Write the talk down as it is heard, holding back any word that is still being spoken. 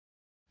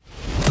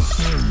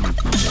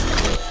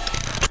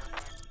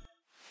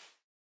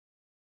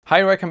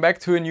Hi, welcome back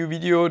to a new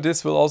video.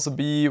 This will also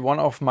be one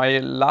of my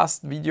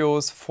last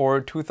videos for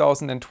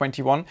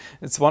 2021.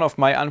 It's one of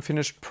my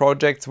unfinished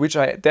projects, which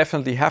I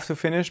definitely have to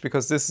finish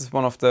because this is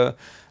one of the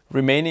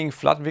remaining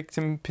flood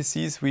victim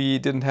PCs we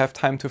didn't have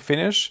time to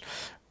finish.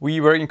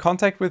 We were in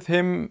contact with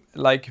him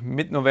like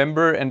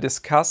mid-November and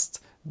discussed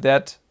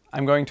that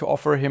I'm going to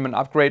offer him an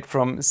upgrade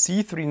from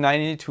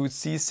C390 to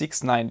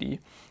C690.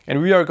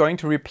 And we are going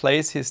to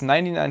replace his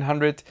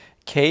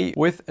 9900K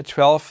with a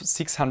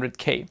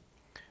 12600K.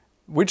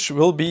 Which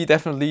will be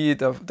definitely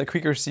the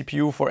quicker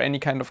CPU for any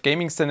kind of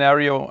gaming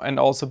scenario and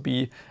also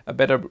be a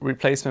better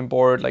replacement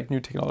board like new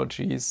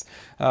technologies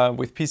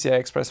with PCI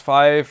Express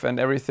 5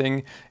 and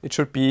everything. It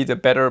should be the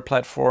better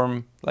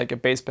platform, like a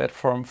base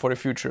platform for the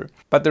future.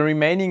 But the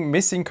remaining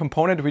missing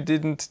component we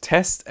didn't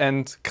test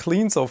and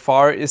clean so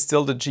far is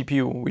still the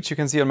GPU, which you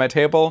can see on my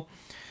table.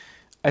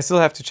 I still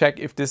have to check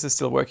if this is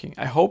still working.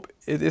 I hope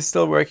it is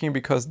still working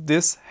because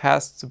this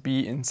has to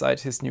be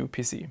inside his new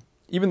PC.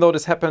 Even though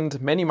this happened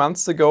many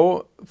months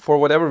ago, for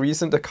whatever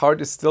reason, the card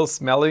is still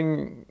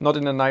smelling not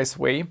in a nice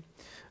way.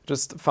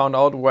 Just found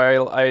out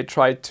while I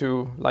tried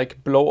to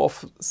like blow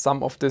off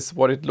some of this,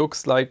 what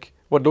looks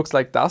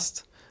like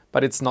dust,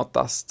 but it's not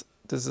dust.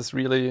 This is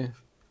really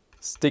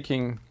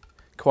sticking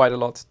quite a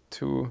lot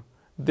to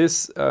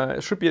this.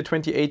 It should be a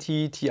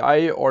 2080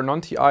 Ti or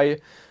non-Ti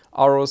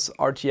Keanus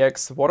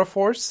RTX water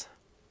force.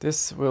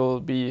 This will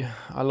be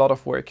a lot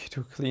of work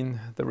to clean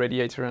the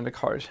radiator and the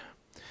card.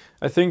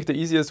 I think the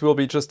easiest will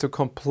be just to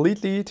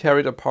completely tear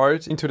it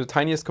apart into the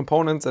tiniest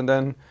components and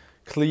then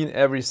clean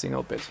every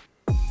single bit.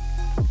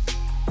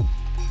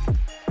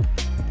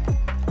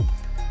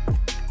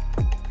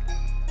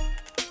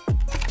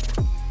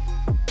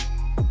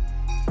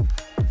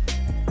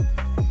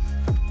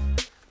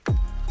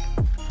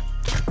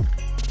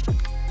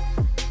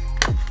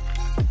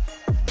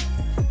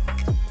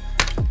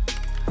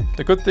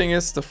 The good thing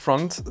is the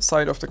front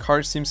side of the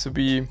card seems to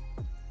be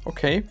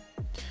okay.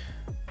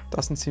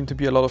 Doesn't seem to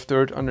be a lot of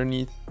dirt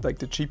underneath like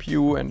the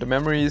GPU and the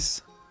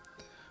memories.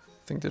 I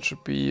think that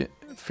should be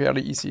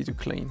fairly easy to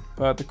clean.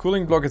 But the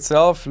cooling block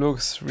itself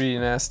looks really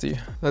nasty.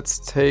 Let's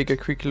take a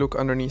quick look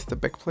underneath the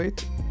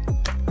backplate.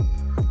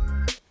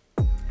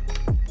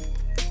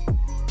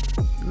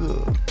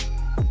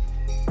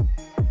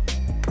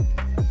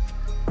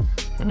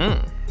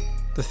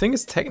 The thing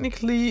is,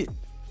 technically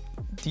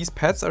these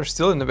pads are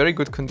still in a very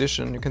good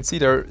condition. You can see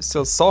they're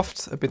still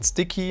soft, a bit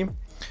sticky.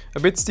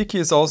 A bit sticky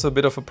is also a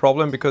bit of a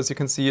problem because you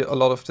can see a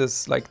lot of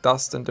this like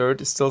dust and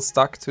dirt is still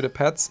stuck to the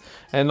pads,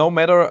 and no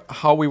matter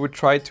how we would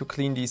try to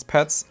clean these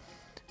pads,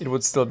 it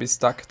would still be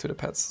stuck to the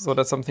pads. So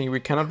that's something we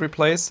cannot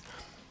replace.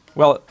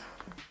 Well,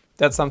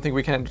 that's something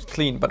we can't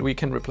clean, but we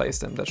can replace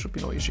them. That should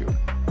be no issue.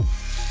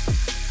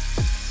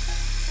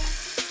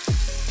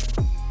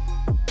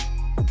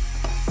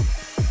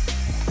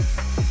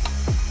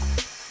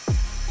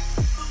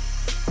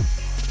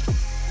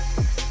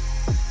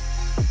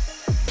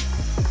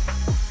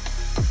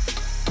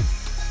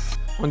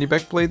 On the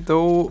backplate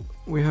though,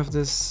 we have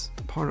this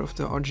part of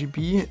the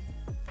RGB,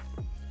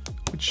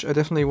 which I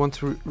definitely want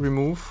to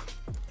remove.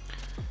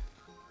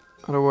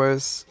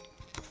 Otherwise,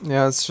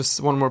 yeah, it's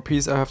just one more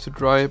piece I have to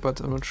dry,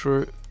 but I'm not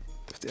sure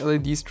if the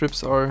LED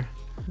strips are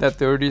that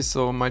dirty,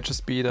 so it might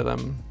just be that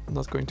I'm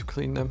not going to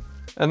clean them.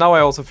 And now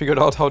I also figured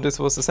out how this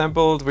was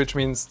assembled, which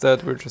means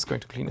that we're just going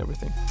to clean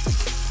everything.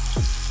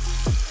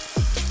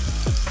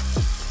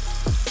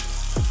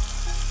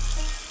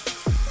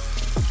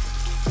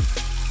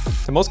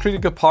 The most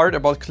critical part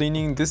about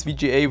cleaning this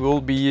VGA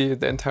will be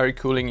the entire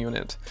cooling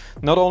unit.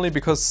 Not only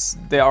because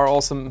there are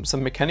also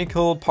some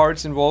mechanical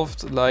parts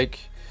involved, like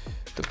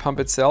the pump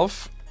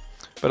itself,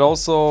 but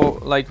also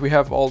like we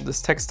have all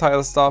this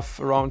textile stuff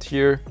around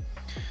here.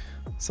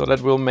 So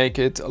that will make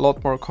it a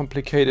lot more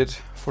complicated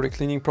for the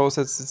cleaning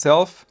process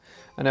itself.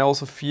 And I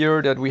also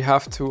fear that we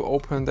have to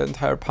open the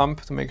entire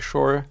pump to make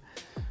sure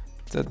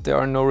that there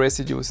are no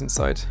residues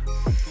inside.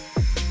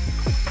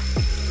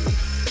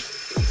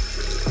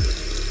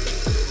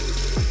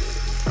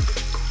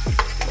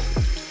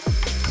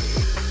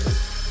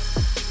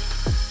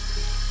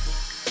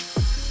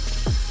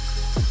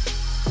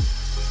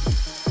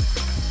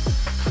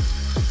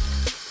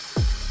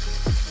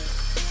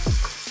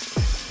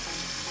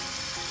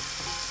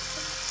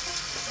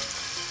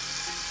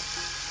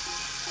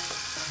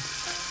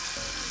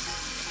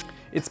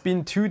 It's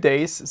been 2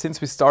 days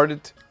since we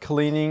started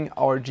cleaning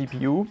our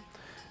GPU.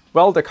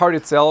 Well, the card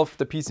itself,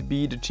 the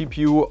PCB, the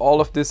GPU, all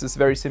of this is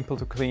very simple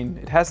to clean.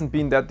 It hasn't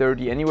been that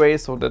dirty anyway,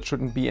 so that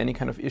shouldn't be any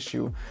kind of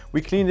issue.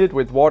 We cleaned it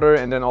with water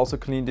and then also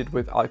cleaned it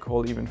with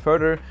alcohol even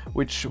further,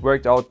 which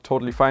worked out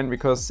totally fine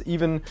because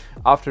even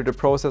after the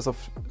process of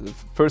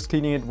first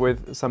cleaning it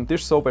with some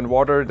dish soap and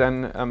water,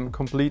 then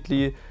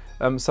completely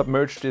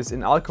submerged this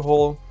in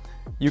alcohol,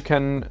 you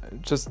can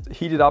just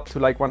heat it up to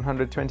like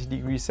 120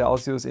 degrees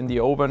Celsius in the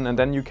oven, and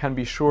then you can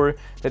be sure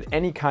that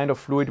any kind of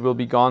fluid will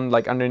be gone,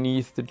 like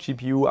underneath the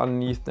GPU,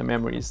 underneath the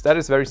memories. That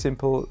is very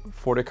simple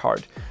for the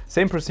card.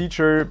 Same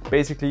procedure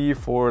basically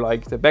for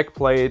like the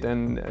backplate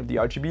and the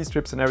RGB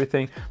strips and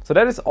everything. So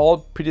that is all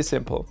pretty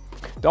simple.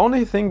 The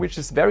only thing which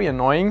is very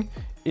annoying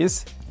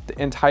is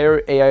the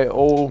entire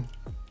AIO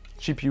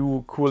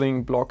GPU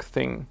cooling block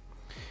thing.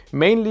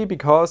 Mainly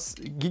because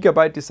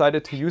Gigabyte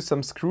decided to use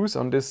some screws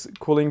on this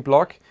cooling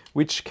block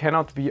which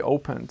cannot be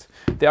opened.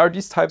 There are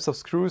these types of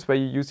screws where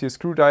you use your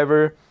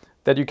screwdriver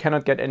that you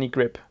cannot get any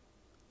grip.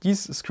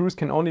 These screws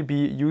can only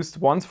be used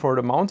once for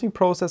the mounting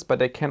process, but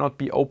they cannot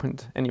be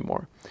opened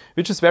anymore,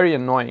 which is very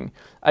annoying.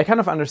 I kind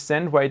of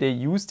understand why they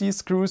use these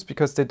screws,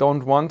 because they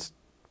don't want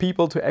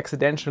people to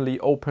accidentally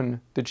open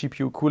the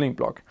GPU cooling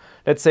block.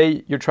 Let's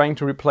say you're trying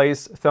to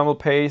replace thermal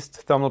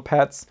paste, thermal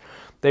pads.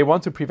 They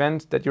want to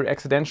prevent that you're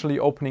accidentally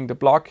opening the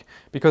block,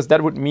 because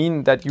that would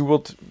mean that you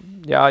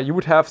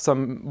would have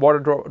some water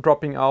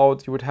dropping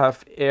out, you would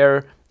have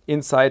air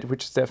inside,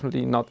 which is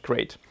definitely not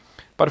great.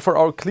 But for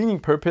our cleaning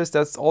purpose,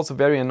 that's also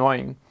very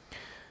annoying.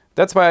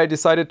 That's why I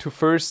decided to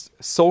first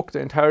soak the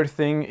entire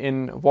thing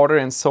in water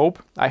and soap.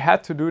 I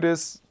had to do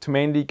this to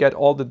mainly get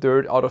all the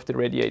dirt out of the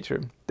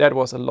radiator. That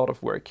was a lot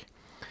of work.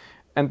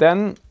 And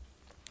then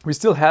we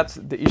still had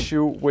the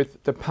issue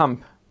with the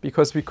pump,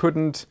 because we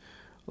couldn't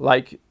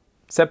like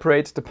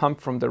separate the pump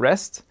from the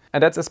rest.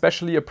 And that's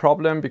especially a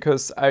problem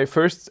because I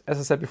first, as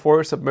I said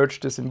before,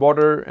 submerged this in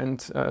water and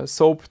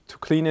soap to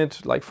clean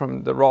it like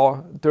from the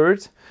raw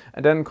dirt,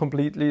 and then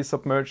completely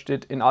submerged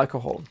it in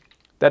alcohol.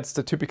 That's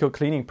the typical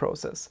cleaning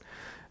process.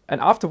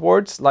 And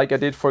afterwards, like I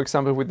did, for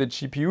example, with the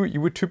GPU,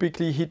 you would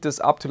typically heat this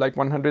up to like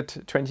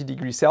 120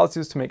 degrees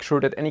Celsius to make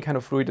sure that any kind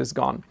of fluid is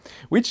gone,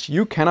 which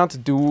you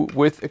cannot do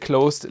with a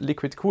closed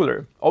liquid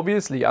cooler.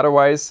 Obviously,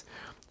 otherwise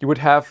you would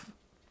have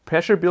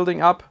pressure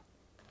building up.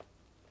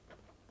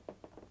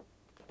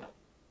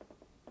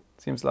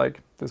 Seems like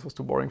this was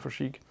too boring for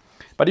Chic.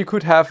 But you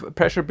could have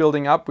pressure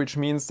building up, which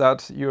means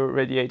that your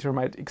radiator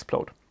might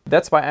explode.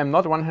 That's why I'm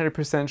not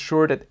 100%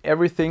 sure that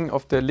everything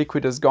of the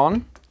liquid is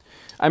gone.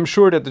 I'm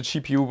sure that the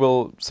GPU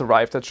will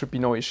survive, that should be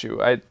no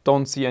issue. I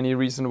don't see any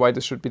reason why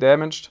this should be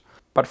damaged.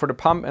 But for the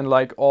pump and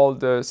like all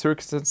the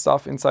circuits and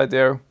stuff inside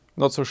there,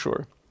 not so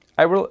sure.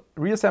 I will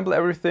reassemble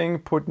everything,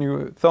 put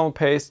new thermal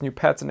paste, new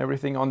pads and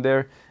everything on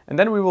there, and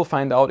then we will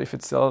find out if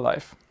it's still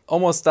alive.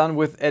 Almost done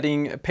with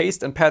adding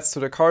paste and pads to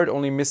the card,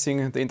 only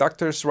missing the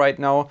inductors right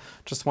now.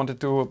 Just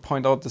wanted to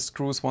point out the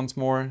screws once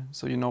more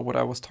so you know what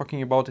I was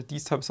talking about.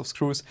 These types of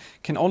screws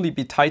can only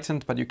be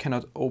tightened, but you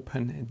cannot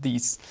open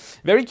these.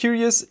 Very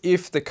curious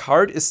if the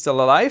card is still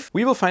alive.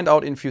 We will find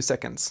out in a few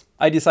seconds.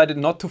 I decided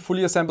not to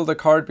fully assemble the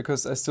card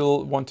because I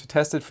still want to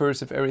test it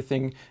first if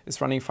everything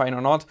is running fine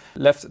or not.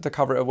 Left the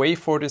cover away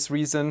for this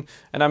reason,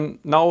 and I'm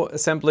now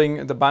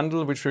assembling the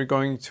bundle which we're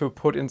going to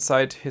put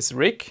inside his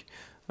rig.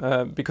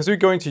 Because we're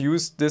going to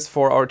use this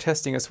for our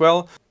testing as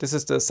well. This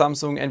is the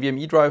Samsung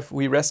NVMe drive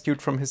we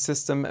rescued from his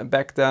system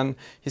back then.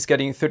 He's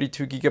getting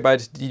 32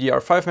 GB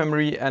DDR5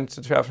 memory and the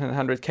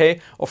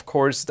 1200K, of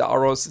course the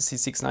Aros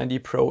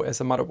C690 Pro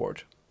as a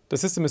motherboard. The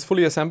system is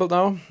fully assembled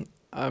now.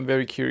 I'm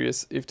very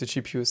curious if the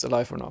GPU is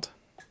alive or not.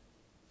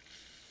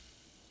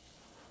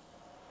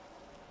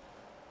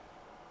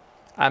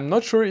 I'm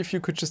not sure if you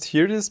could just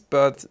hear this,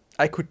 but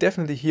I could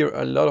definitely hear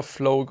a lot of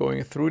flow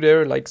going through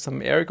there, like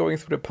some air going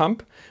through the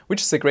pump,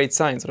 which is a great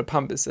sign, so the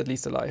pump is at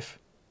least alive.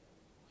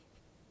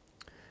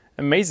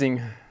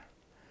 Amazing.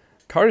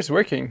 Card is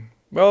working.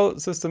 Well,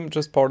 system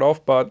just powered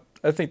off, but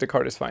I think the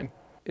card is fine.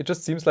 It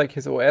just seems like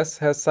his OS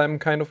has some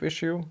kind of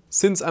issue.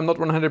 Since I'm not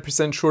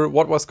 100% sure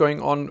what was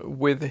going on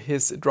with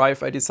his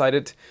drive, I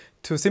decided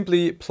to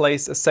simply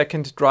place a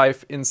second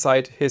drive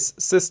inside his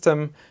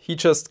system. He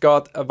just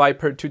got a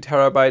Viper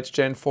 2TB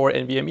Gen 4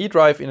 NVMe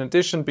drive in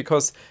addition,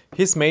 because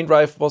his main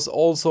drive was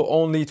also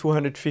only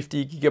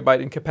 250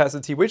 GB in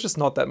capacity, which is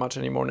not that much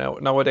anymore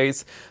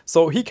nowadays.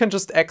 So he can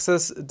just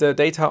access the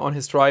data on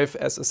his drive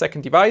as a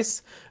second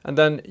device and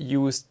then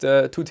use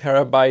the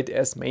 2TB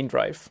as main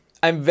drive.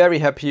 I'm very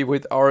happy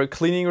with our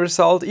cleaning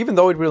result, even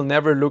though it will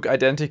never look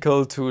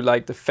identical to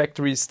like the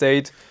factory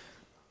state.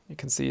 You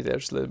can see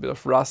there's a little bit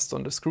of rust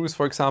on the screws,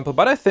 for example,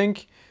 but I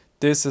think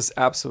this is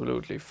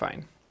absolutely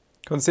fine.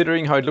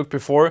 Considering how it looked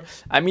before,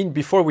 I mean,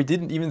 before we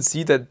didn't even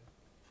see that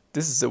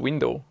this is a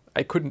window.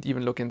 I couldn't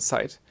even look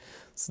inside.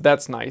 So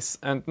that's nice.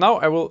 And now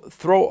I will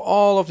throw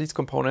all of these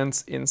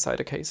components inside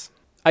a case.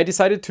 I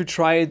decided to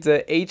try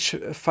the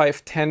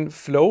H510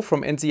 Flow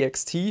from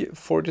NZXT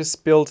for this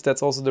build.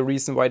 That's also the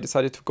reason why I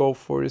decided to go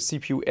for a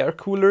CPU air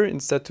cooler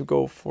instead to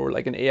go for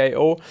like an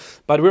AIO.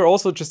 But we're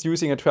also just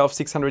using a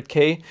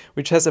 12600K,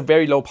 which has a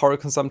very low power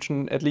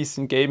consumption. At least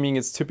in gaming,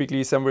 it's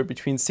typically somewhere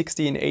between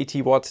 60 and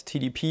 80 watt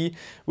TDP,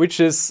 which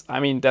is, I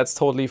mean, that's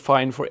totally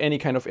fine for any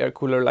kind of air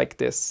cooler like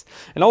this.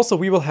 And also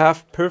we will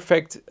have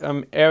perfect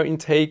air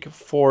intake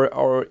for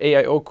our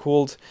AIO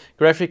cooled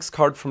graphics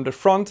card from the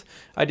front.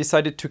 I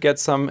decided to get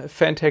some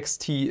Fantex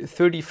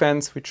T30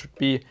 fans, which would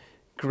be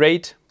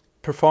great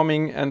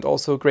performing and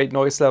also great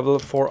noise level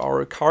for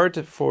our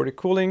card for the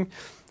cooling.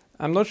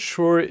 I'm not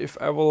sure if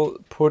I will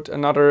put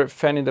another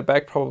fan in the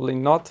back, probably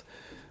not.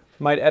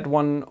 Might add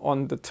one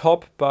on the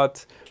top,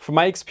 but from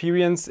my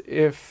experience,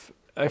 if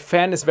a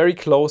fan is very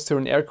close to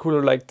an air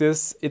cooler like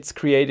this, it's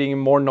creating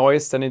more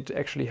noise than it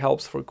actually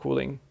helps for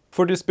cooling.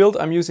 For this build,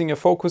 I'm using a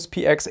Focus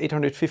PX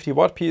 850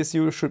 watt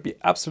PSU, should be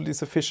absolutely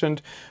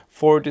sufficient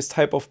for this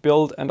type of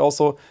build. And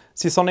also,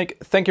 Seasonic,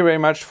 thank you very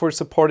much for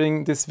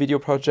supporting this video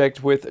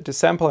project with the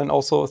sample, and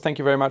also thank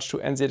you very much to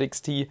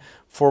NZXT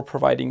for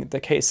providing the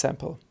case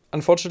sample.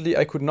 Unfortunately,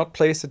 I could not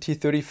place the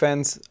T30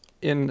 fans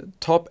in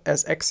top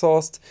as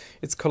exhaust.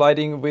 It's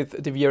colliding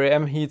with the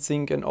VRM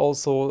heatsink and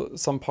also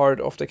some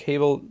part of the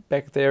cable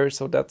back there,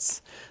 so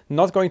that's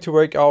not going to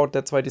work out.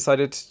 That's why I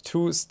decided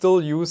to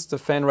still use the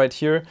fan right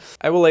here.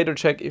 I will later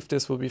check if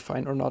this will be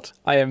fine or not.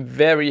 I am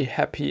very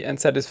happy and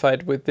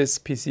satisfied with this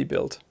PC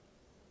build,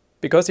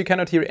 because you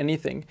cannot hear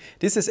anything.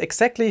 This is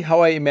exactly how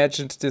I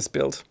imagined this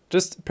build.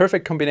 Just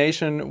perfect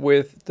combination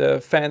with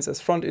the fans as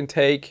front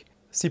intake.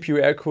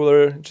 CPU air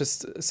cooler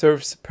just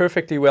serves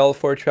perfectly well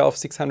for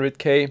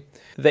 12600K.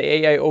 The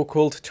AIO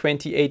cooled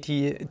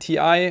 2080 Ti,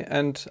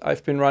 and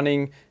I've been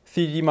running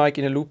 3D mic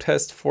in a loop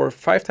test for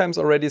 5 times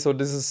already, so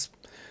this is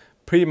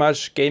pretty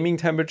much gaming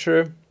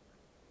temperature.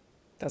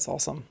 That's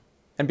awesome.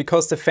 And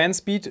because the fan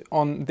speed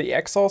on the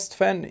exhaust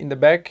fan in the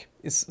back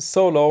is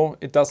so low,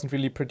 it doesn't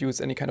really produce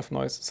any kind of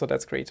noise, so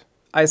that's great.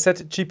 I set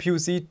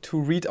GPU-Z to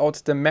read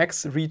out the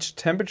max reached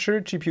temperature,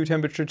 GPU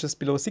temperature just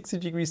below 60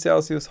 degrees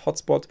Celsius,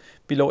 hotspot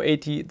below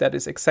 80, that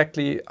is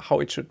exactly how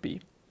it should be.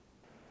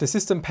 The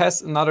system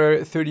passed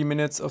another 30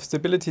 minutes of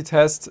stability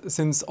test.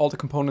 Since all the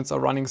components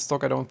are running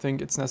stock, I don't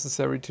think it's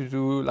necessary to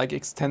do like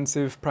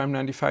extensive Prime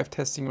 95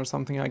 testing or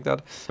something like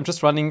that. I'm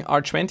just running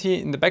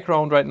R20 in the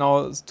background right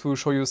now to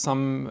show you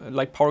some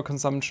like power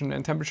consumption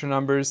and temperature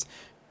numbers.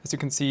 As you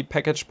can see,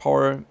 package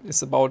power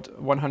is about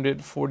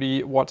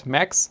 140 watt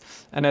max,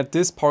 and at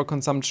this power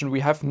consumption we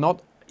have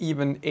not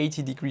even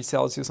 80 degrees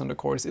Celsius on the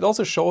cores. It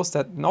also shows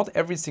that not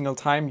every single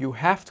time you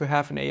have to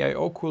have an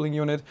AIO cooling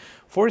unit.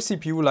 For a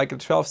CPU like a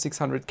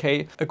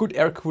 12600K, a good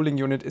air cooling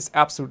unit is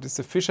absolutely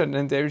sufficient,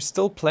 and there is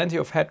still plenty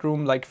of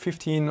headroom, like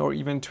 15 or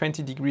even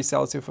 20 degrees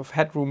Celsius of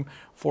headroom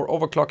for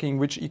overclocking,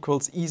 which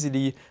equals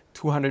easily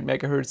 200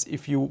 megahertz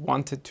if you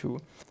wanted to.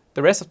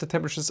 The rest of the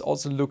temperatures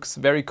also looks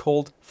very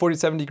cold.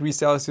 47 degrees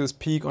Celsius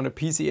peak on a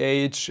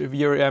PCH,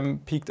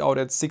 VRM peaked out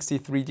at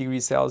 63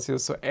 degrees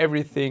Celsius, so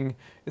everything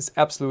is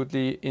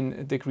absolutely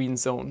in the green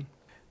zone.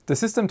 The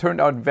system turned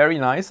out very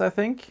nice, I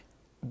think.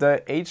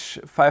 The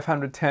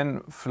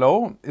H510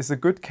 Flow is a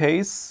good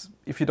case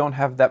if you don't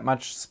have that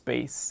much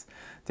space.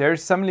 There are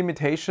some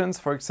limitations,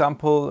 for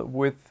example,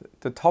 with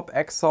the top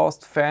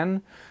exhaust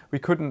fan. We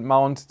couldn't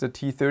mount the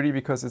T30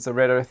 because it's a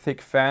rather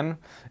thick fan.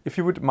 If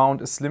you would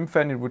mount a slim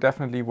fan, it would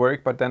definitely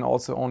work, but then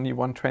also only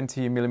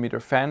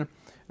 120mm fan.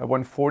 A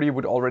 140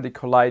 would already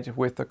collide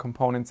with the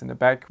components in the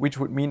back, which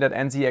would mean that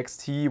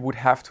NZXT would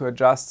have to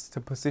adjust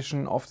the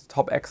position of the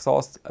top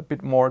exhaust a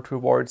bit more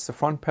towards the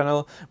front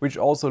panel, which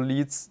also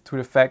leads to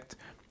the fact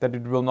that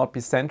it will not be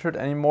centered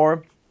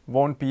anymore.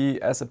 Won't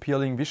be as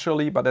appealing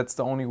visually, but that's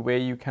the only way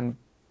you can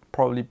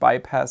probably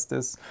bypass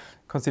this,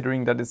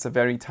 considering that it's a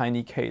very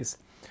tiny case.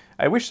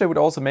 I wish they would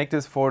also make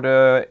this for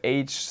the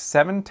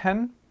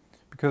H710,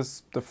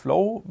 because the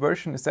Flow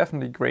version is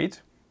definitely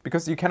great,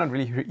 because you cannot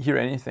really hear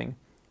anything.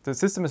 The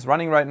system is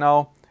running right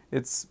now,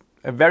 it's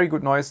a very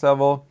good noise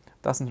level,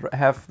 doesn't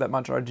have that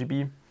much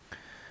RGB,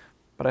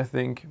 but I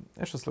think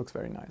it just looks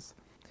very nice.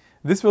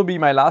 This will be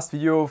my last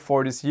video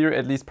for this year,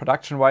 at least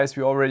production-wise.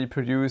 We already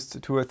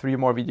produced 2 or 3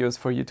 more videos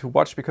for you to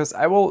watch, because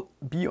I will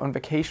be on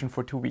vacation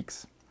for 2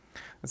 weeks.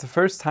 It's the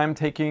first time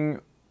taking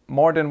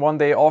more than 1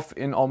 day off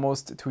in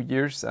almost 2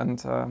 years,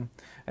 and I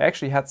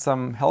actually had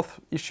some health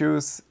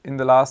issues in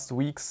the last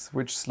weeks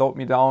which slowed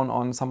me down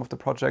on some of the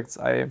projects.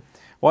 I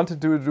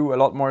wanted to do a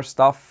lot more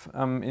stuff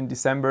in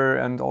December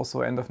and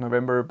also end of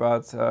November,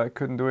 but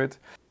couldn't do it.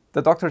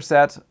 The doctor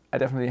said I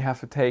definitely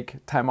have to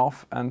take time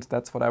off, and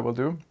that's what I will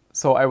do.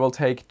 So I will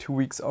take 2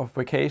 weeks of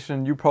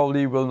vacation. You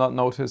probably will not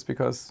notice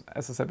because,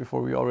 as I said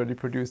before, we already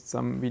produced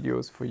some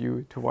videos for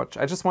you to watch.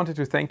 I just wanted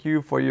to thank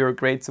you for your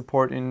great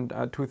support in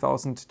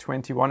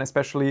 2021,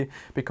 especially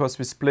because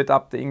we split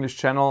up the English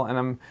channel, and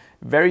I'm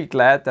very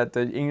glad that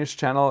the English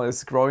channel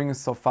is growing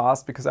so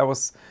fast, because I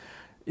was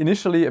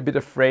initially a bit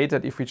afraid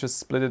that if we just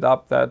split it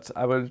up that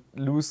I will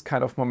lose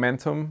kind of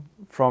momentum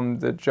from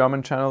the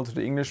German channel to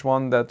the English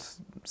one, that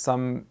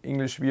some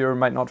English viewer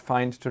might not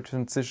find to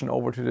transition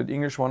over to the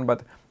English one,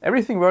 but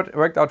everything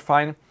worked out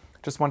fine.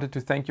 Just wanted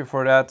to thank you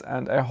for that,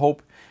 and I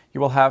hope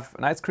you will have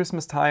a nice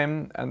Christmas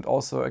time and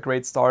also a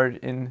great start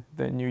in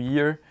the new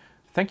year.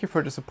 Thank you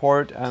for the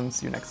support, and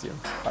see you next year.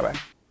 Bye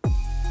bye.